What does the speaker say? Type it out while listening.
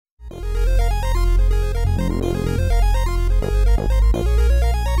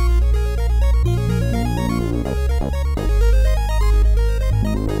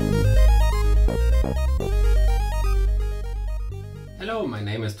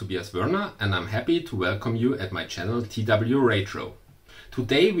Tobias Werner and I'm happy to welcome you at my channel TW Retro.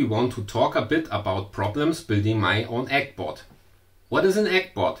 Today we want to talk a bit about problems building my own Eggbot. What is an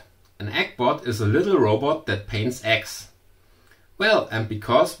Eggbot? An Eggbot is a little robot that paints eggs. Well, and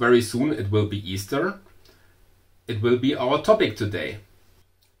because very soon it will be Easter, it will be our topic today.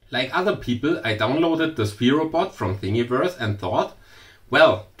 Like other people, I downloaded the Spher-O-Bot from Thingiverse and thought,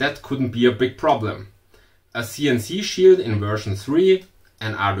 well, that couldn't be a big problem. A CNC-Shield in version 3,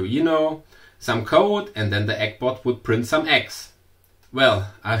 an Arduino, some code, and then the Eggbot would print some eggs.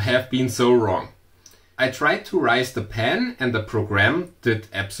 Well, I have been so wrong. I tried to rise the pan and the program did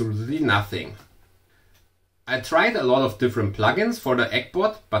absolutely nothing. I tried a lot of different plugins for the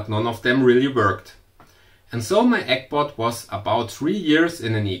Eggbot, but none of them really worked. And so my Eggbot was about 3 years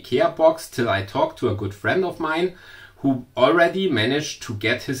in an IKEA box till I talked to a good friend of mine who already managed to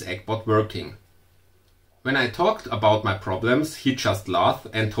get his Eggbot working. When I talked about my problems, he just laughed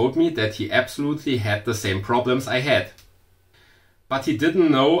and told me that he absolutely had the same problems I had. But he didn't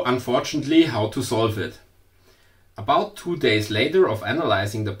know, unfortunately, how to solve it. About 2 days later of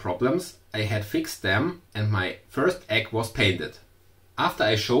analyzing the problems, I had fixed them and my first egg was painted. After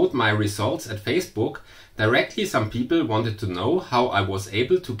I showed my results at Facebook, directly some people wanted to know how I was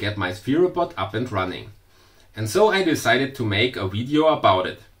able to get my Spher-O-Bot up and running. And so I decided to make a video about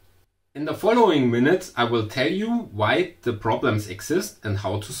it. In the following minutes I will tell you why the problems exist and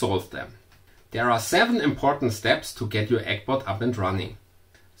how to solve them. There are 7 important steps to get your Eggbot up and running.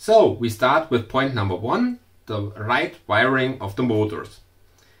 So we start with point number 1, the right wiring of the motors.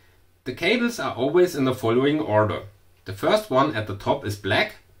 The cables are always in the following order. The first one at the top is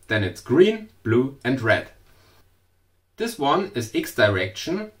black, then it's green, blue and red. This one is X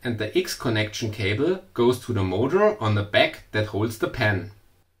direction and the X connection cable goes to the motor on the back that holds the pen.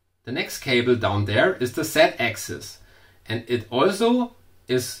 The next cable down there is the Z axis and it also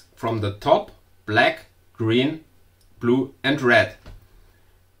is from the top black, green, blue and red.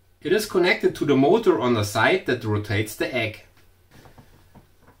 It is connected to the motor on the side that rotates the egg.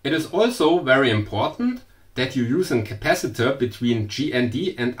 It is also very important that you use a capacitor between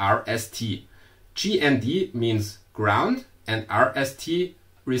GND and RST. GND means ground and RST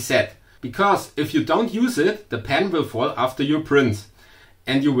reset. Because if you don't use it, the pen will fall after your print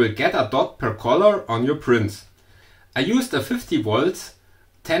and you will get a dot per color on your prints. I used a 50 volts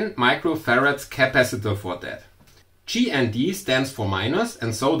 10 microfarads capacitor for that. GND stands for minus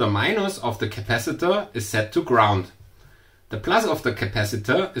and so the minus of the capacitor is set to ground. The plus of the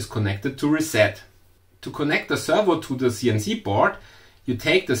capacitor is connected to reset. To connect the servo to the CNC board, you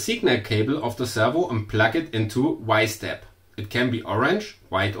take the signal cable of the servo and plug it into Y-step. It can be orange,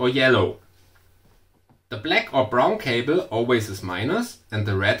 white or yellow. The black or brown cable always is minus and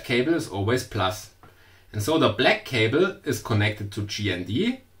the red cable is always plus. And so the black cable is connected to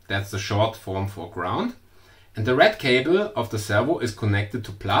GND, that's the short form for ground, and the red cable of the servo is connected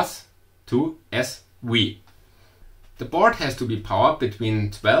to plus, to SV. The board has to be powered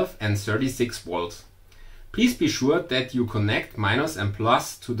between 12 and 36 volts. Please be sure that you connect minus and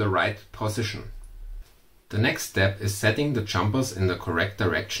plus to the right position. The next step is setting the jumpers in the correct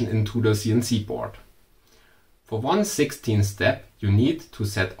direction into the CNC board. For 1/16 step you need to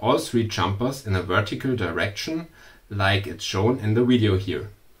set all 3 jumpers in a vertical direction like it's shown in the video here.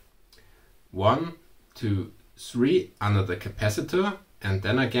 1, 2, 3 under the capacitor and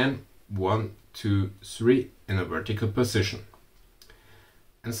then again 1, 2, 3 in a vertical position.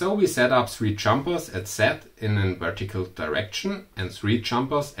 And so we set up 3 jumpers at Z in a vertical direction and 3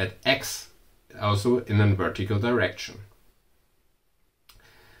 jumpers at X also in a vertical direction.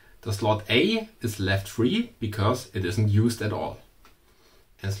 The slot A is left free because it isn't used at all.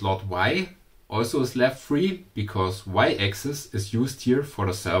 And slot Y also is left free because Y-axis is used here for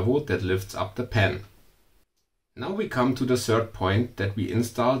the servo that lifts up the pen. Now we come to the third point, that we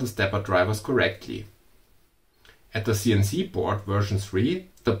install the stepper drivers correctly. At the CNC board version 3,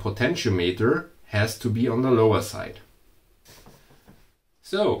 the potentiometer has to be on the lower side.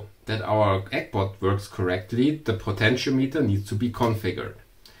 So that our Eggbot works correctly, the potentiometer needs to be configured.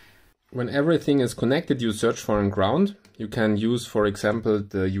 When everything is connected, you search for a ground. You can use, for example,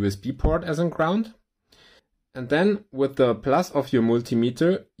 the USB port as a ground. And then with the plus of your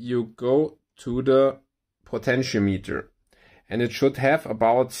multimeter, you go to the potentiometer. And it should have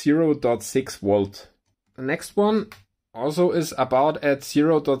about 0.6 volt. The next one also is about at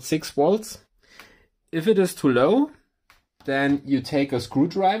 0.6 volts. If it is too low, then you take a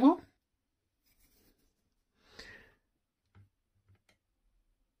screwdriver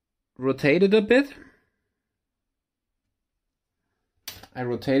rotate it a bit. I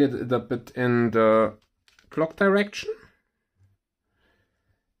rotated it a bit in the clock direction.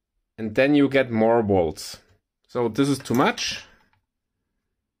 and then you get more volts. So this is too much.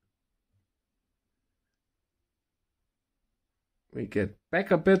 We get back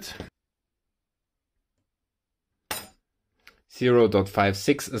a bit.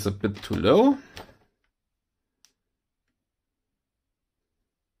 0.56 is a bit too low.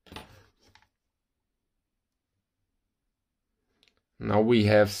 Now we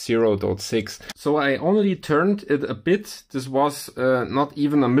have 0.6. So I only turned it a bit. This was not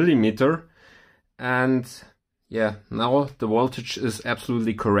even a millimeter. And yeah, now the voltage is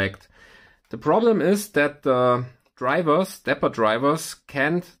absolutely correct. The problem is that the drivers, stepper drivers,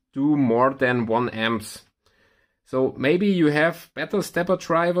 can't do more than 1 amps. So maybe you have better stepper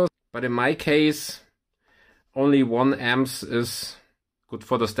drivers, but in my case, only 1 amps is good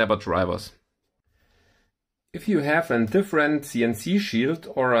for the stepper drivers. If you have a different CNC shield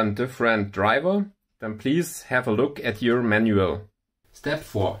or a different driver, then please have a look at your manual. Step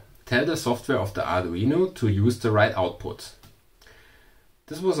 4. Tell the software of the Arduino to use the right outputs.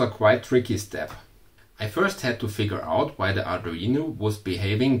 This was a quite tricky step. I first had to figure out why the Arduino was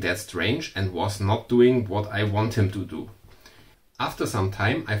behaving that strange and was not doing what I want him to do. After some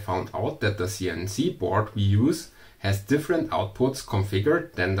time I found out that the CNC board we use has different outputs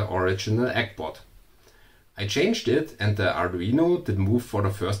configured than the original Eggbot. I changed it and the Arduino did move for the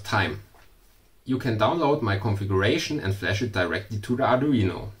first time. You can download my configuration and flash it directly to the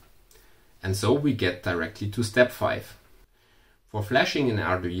Arduino. And so we get directly to step 5. For flashing an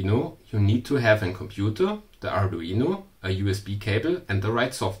Arduino, you need to have a computer, the Arduino, a USB cable and the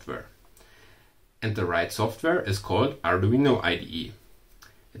right software. And the right software is called Arduino IDE.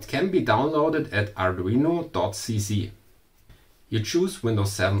 It can be downloaded at arduino.cc. You choose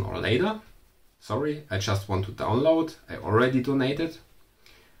Windows 7 or later. Sorry, I just want to download, I already donated.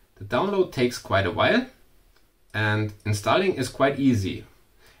 The download takes quite a while and installing is quite easy.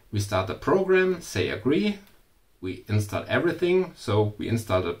 We start the program, say agree, we install everything, so we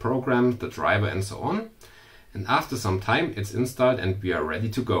install the program, the driver and so on. And after some time it's installed and we are ready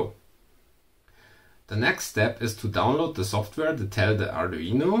to go. The next step is to download the software to tell the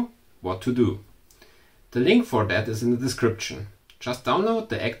Arduino what to do. The link for that is in the description. Just download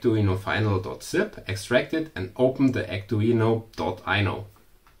the Eggduino final.zip, extract it and open the Eggduino.ino.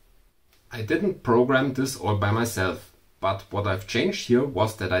 I didn't program this all by myself. But what I've changed here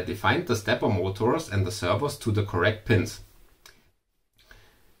was that I defined the stepper motors and the servos to the correct pins.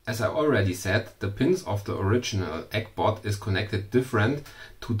 As I already said, the pins of the original Eggbot is connected different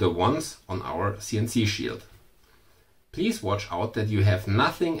to the ones on our CNC shield. Please watch out that you have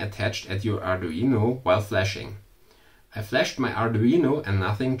nothing attached at your Arduino while flashing. I flashed my Arduino and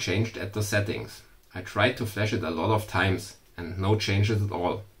nothing changed at the settings. I tried to flash it a lot of times and no changes at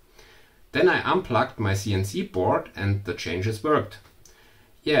all. Then I unplugged my CNC board and the changes worked.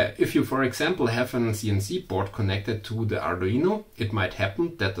 Yeah, if you for example have a CNC board connected to the Arduino, it might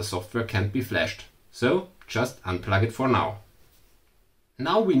happen that the software can't be flashed. So just unplug it for now.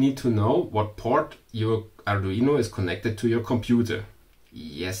 Now we need to know what port your Arduino is connected to your computer.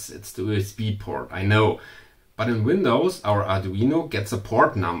 Yes, it's the USB port, I know. But in Windows our Arduino gets a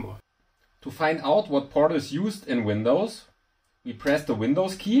port number. To find out what port is used in Windows, we press the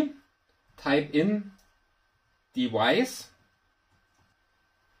Windows key. Type in device,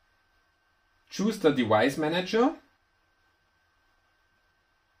 choose the device manager,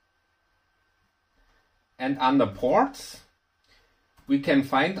 and under ports we can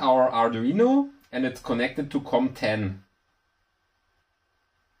find our Arduino and it's connected to COM10.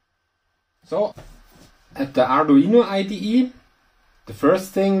 So at the Arduino IDE, the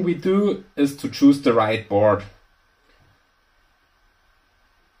first thing we do is to choose the right board.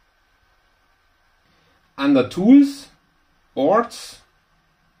 Under Tools, Boards,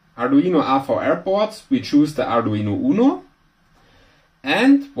 Arduino A4R boards, we choose the Arduino Uno.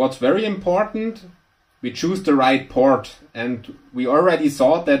 And what's very important, we choose the right port. And we already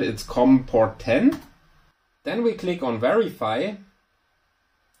saw that it's COM port 10. Then we click on Verify.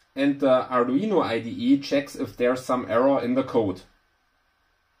 And the Arduino IDE checks if there's some error in the code.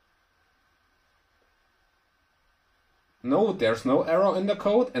 No, there's no error in the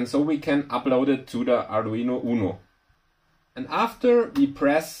code, and so we can upload it to the Arduino Uno. And after we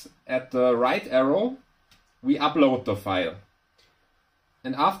press at the right arrow, we upload the file.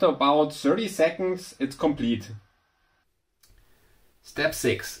 And after about 30 seconds, it's complete. Step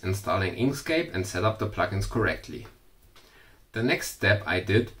 6. Installing Inkscape and set up the plugins correctly. The next step I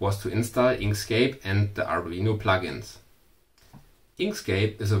did was to install Inkscape and the Arduino plugins.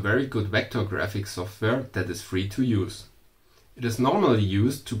 Inkscape is a very good vector graphics software that is free to use. It is normally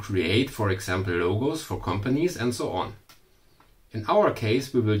used to create, for example, logos for companies and so on. In our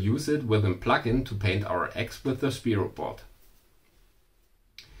case, we will use it with a plugin to paint our eggs with the Spher-O-Bot.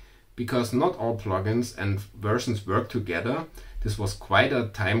 Because not all plugins and versions work together, this was quite a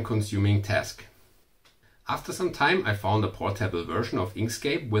time-consuming task. After some time I found a portable version of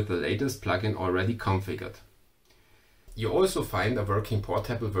Inkscape with the latest plugin already configured. You also find a working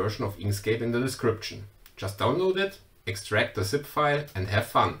portable version of Inkscape in the description. Just download it, extract the zip file and have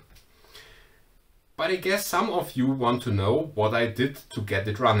fun. But I guess some of you want to know what I did to get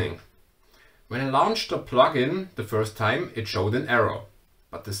it running. When I launched the plugin the first time, it showed an error.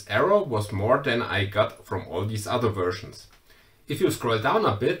 But this error was more than I got from all these other versions. If you scroll down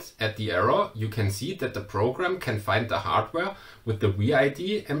a bit at the error, you can see that the program can find the hardware with the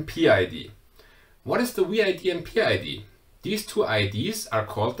VID and PID. What is the VID and PID? These two IDs are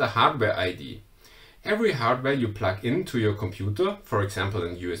called the hardware ID. Every hardware you plug into your computer, for example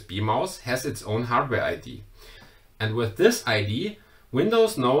a USB mouse, has its own hardware ID. And with this ID,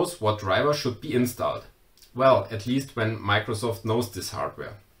 Windows knows what driver should be installed. Well, at least when Microsoft knows this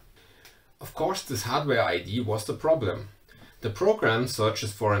hardware. Of course, this hardware ID was the problem. The program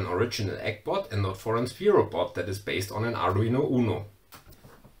searches for an original Eggbot and not for a Spher-O-Bot that is based on an Arduino Uno.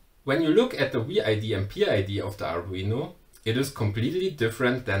 When you look at the VID and PID of the Arduino, it is completely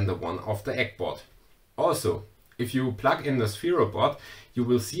different than the one of the Eggbot. Also, if you plug in the Spher-O-Bot, you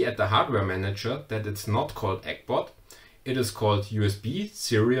will see at the hardware manager that it's not called Eggbot, it is called USB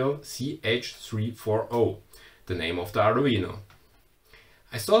serial CH340, the name of the Arduino.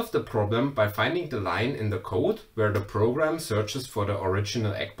 I solved the problem by finding the line in the code where the program searches for the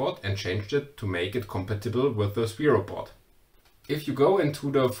original Eggbot and changed it to make it compatible with the Spher-O-Bot. If you go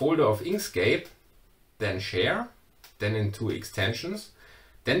into the folder of Inkscape, then Share, then into Extensions,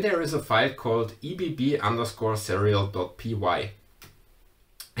 then there is a file called ebb_serial.py.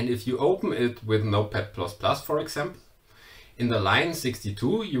 And if you open it with Notepad++, for example, in the line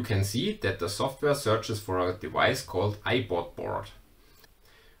 62 you can see that the software searches for a device called iBot board.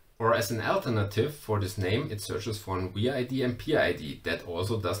 Or as an alternative for this name, it searches for an VID and PID that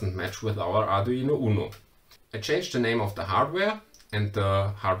also doesn't match with our Arduino Uno. I changed the name of the hardware and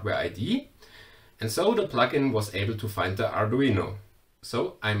the hardware ID, and so the plugin was able to find the Arduino.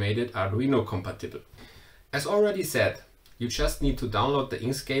 So I made it Arduino compatible. As already said, you just need to download the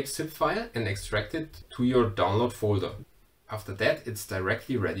Inkscape zip file and extract it to your download folder. After that, it's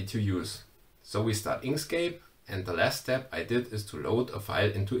directly ready to use. So we start Inkscape, and the last step I did is to load a file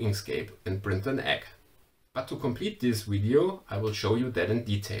into Inkscape and print an egg. But to complete this video, I will show you that in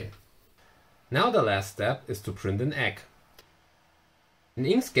detail. Now the last step is to print an egg. In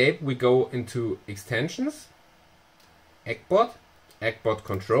Inkscape we go into Extensions, Eggbot, Eggbot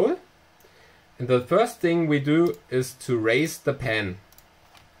Control, and the first thing we do is to raise the pen.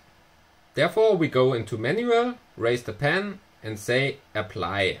 Therefore we go into Manual, raise the pen and say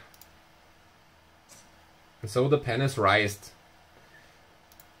Apply. And so the pen is raised.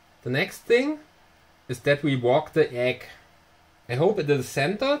 The next thing is that we walk the egg. I hope it is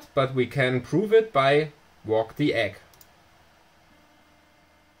centered, but we can prove it by walk the egg.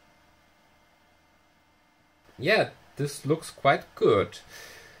 Yeah, this looks quite good.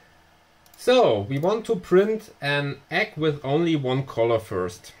 So we want to print an egg with only one color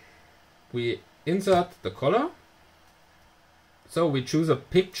first. We insert the color. So we choose a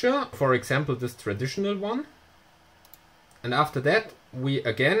picture, for example this traditional one. And after that we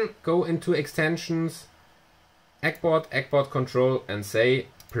again go into Extensions, Eggbot, Eggbot Control and say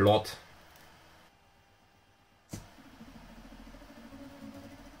Plot.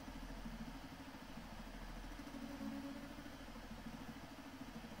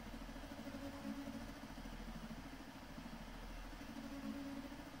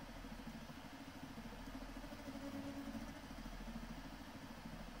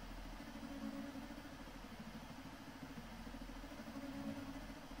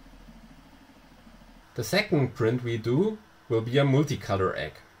 The second print we do will be a multicolor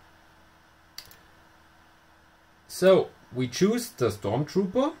egg. So we choose the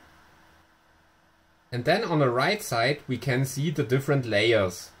Stormtrooper, and then on the right side we can see the different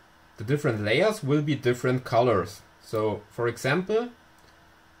layers. The different layers will be different colors. So for example,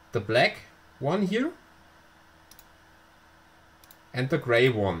 the black one here and the gray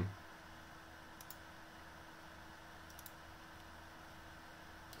one.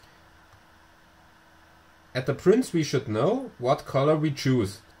 At the prints we should know what color we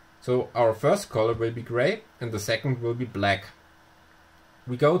choose. So our first color will be gray and the second will be black.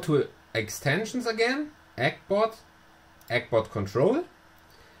 We go to Extensions again, Eggbot, Eggbot Control,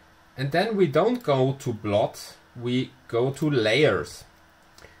 and then we don't go to Plot, we go to Layers.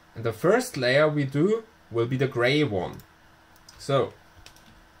 And the first layer we do will be the gray one. So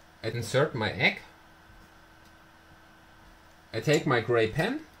I insert my egg. I take my gray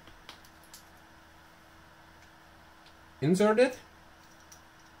pen, insert it,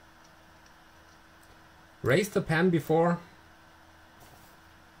 raise the pen before,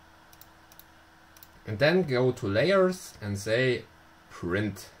 and then go to layers and say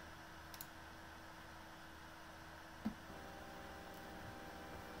print.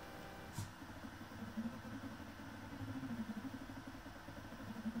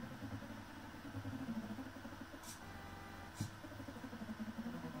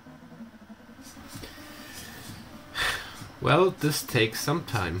 Well, this takes some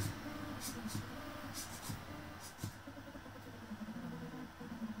time.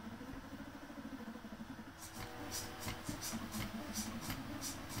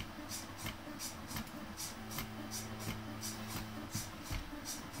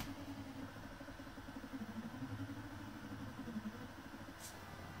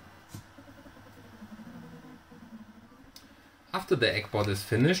 After the Eggbot is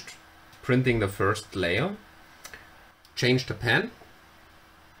finished printing the first layer, change the pen.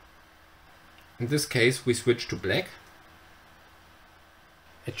 In this case we switch to black.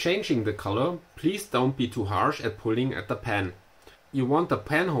 At changing the color, please don't be too harsh at pulling at the pen. You want the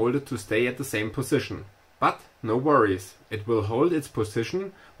pen holder to stay at the same position. But no worries, it will hold its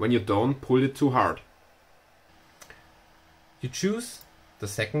position when you don't pull it too hard. You choose the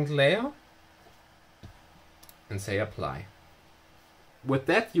second layer and say apply. With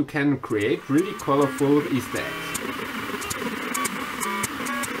that you can create really colorful Easter eggs.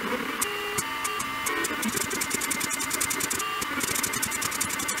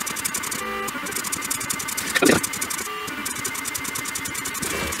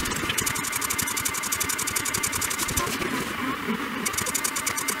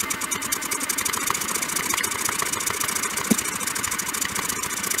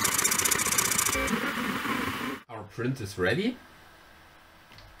 Our print is ready.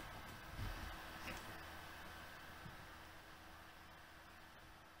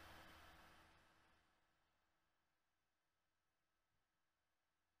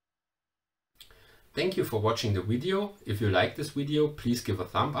 Thank you for watching the video. If you like this video, please give a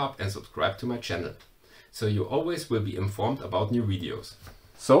thumb up and subscribe to my channel, so you always will be informed about new videos.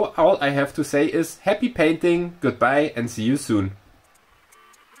 So all I have to say is happy painting, goodbye and see you soon.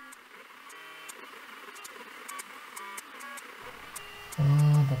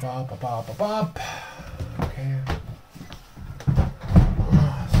 Okay.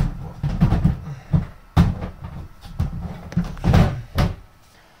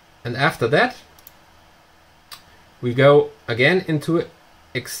 And after that we go again into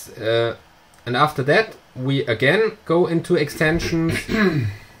and after that we again go into extensions.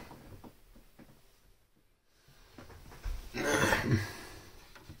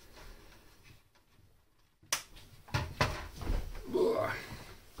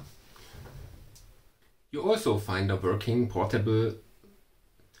 You also find a working portable.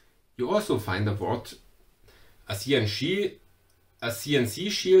 You also find a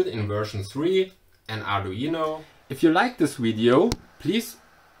CNC-Shield in version 3, an Arduino. If you like this video, please